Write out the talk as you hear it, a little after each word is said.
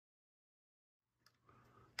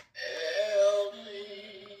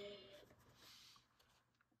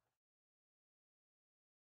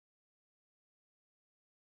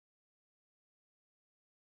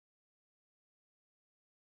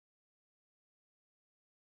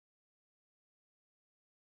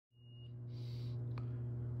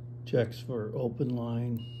Checks for open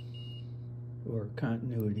line or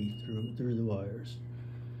continuity through the wires.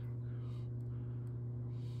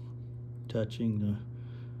 Touching the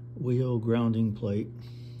wheel grounding plate.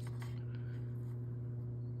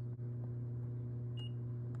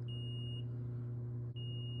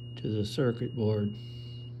 To the circuit board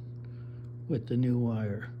with the new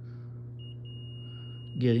wire.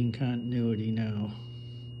 Getting continuity now.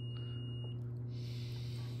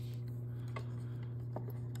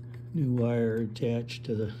 New wire attached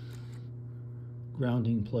to the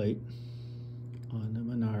grounding plate on the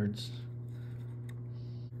Menards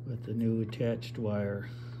with the new attached wire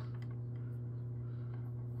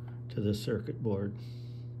to the circuit board.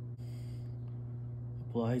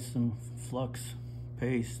 Apply some flux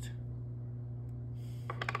paste,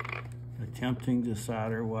 attempting to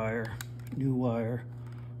solder new wire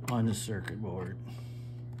on the circuit board.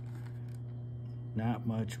 Not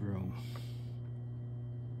much room.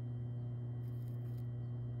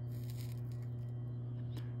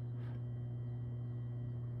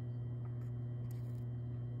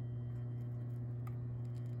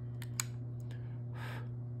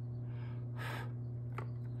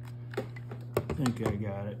 I think I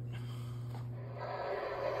got it.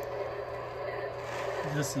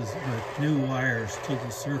 This is with new wires to the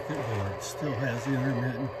circuit board. Still has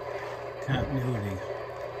intermittent continuity.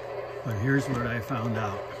 But here's what I found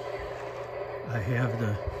out. I have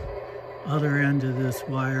the other end of this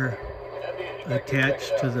wire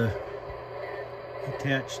attached to the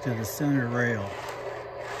center rail.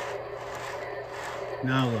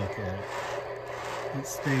 Now look at it. It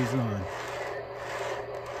stays on.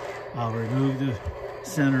 I'll remove the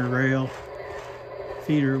center rail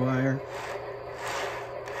feeder wire.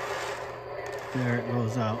 There it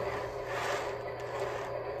goes out.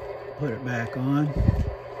 Put it back on.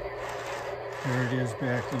 There it is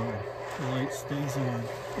back on. The light stays on.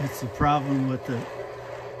 It's the problem with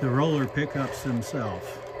the roller pickups themselves.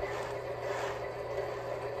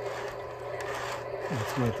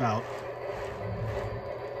 It's without.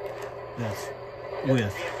 That's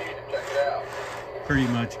with. Pretty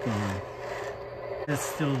much gone. It's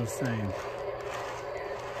still the same.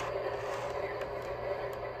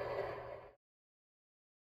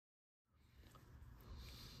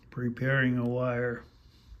 Preparing a wire.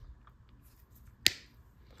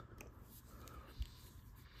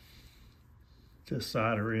 To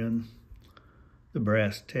solder in the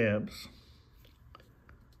brass tabs.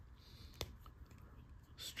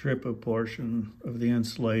 Strip a portion of the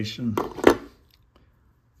insulation.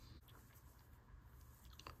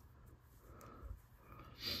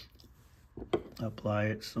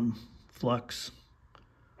 Apply some flux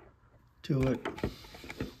to it.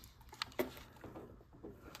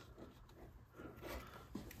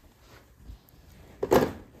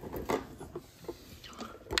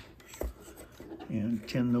 And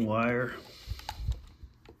tin the wire.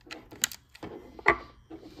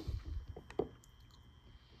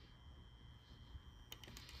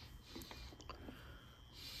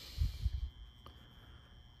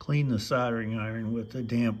 Clean the soldering iron with a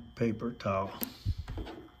damp paper towel.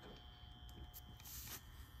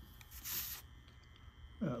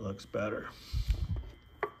 That looks better.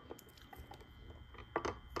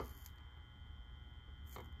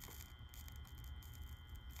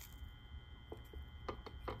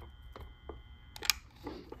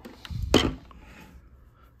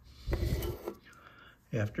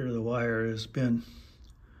 After the wire has been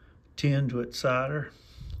tinned with solder,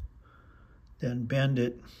 then bend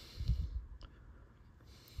it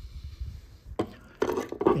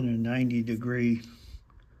in a 90-degree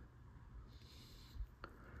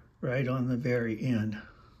right on the very end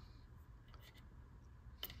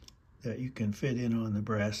that you can fit in on the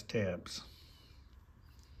brass tabs,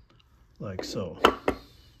 like so.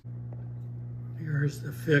 Here's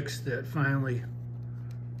the fix that finally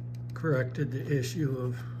corrected the issue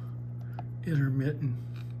of intermittent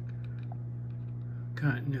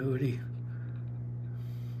continuity.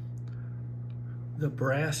 The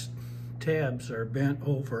brass tabs are bent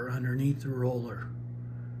over underneath the roller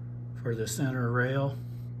for the center rail.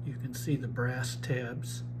 You can see the brass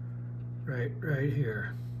tabs right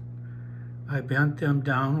here. I bent them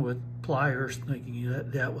down with pliers thinking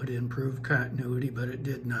that would improve continuity, but it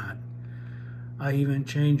did not. I even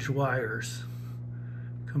changed wires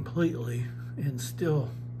completely and still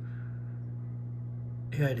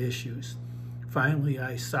had issues. Finally,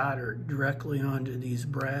 I soldered directly onto these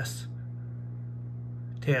brass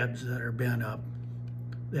tabs that are bent up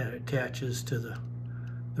that attaches to the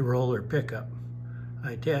roller pickup.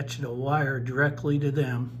 I attached a wire directly to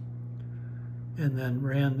them and then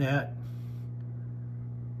ran that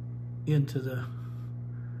into the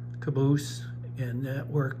caboose, and that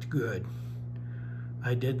worked good.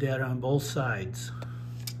 I did that on both sides.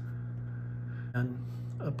 And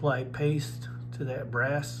apply paste to that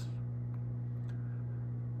brass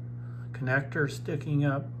connector sticking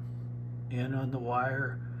up and on the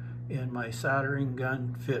wire, and my soldering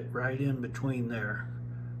gun fit right in between there.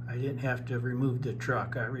 I didn't have to remove the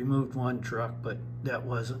truck. I removed one truck, but that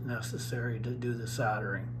wasn't necessary to do the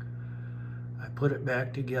soldering. I put it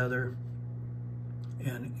back together,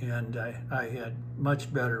 and I had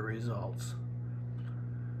much better results.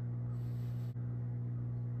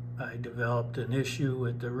 I developed an issue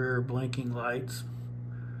with the rear blinking lights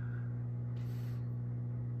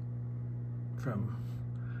from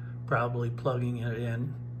probably plugging it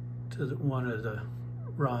in to one of the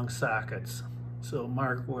wrong sockets. So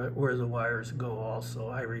mark where the wires go also.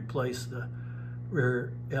 I replaced the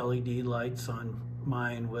rear LED lights on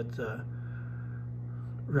mine with the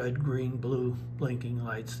red, green, blue blinking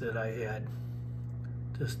lights that I had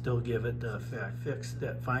to still give it the effect. Fix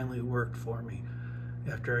that finally worked for me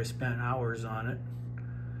after I spent hours on it,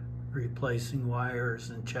 replacing wires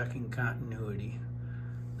and checking continuity.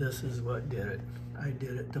 This is what did it. I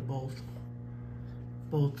did it to both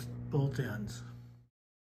ends.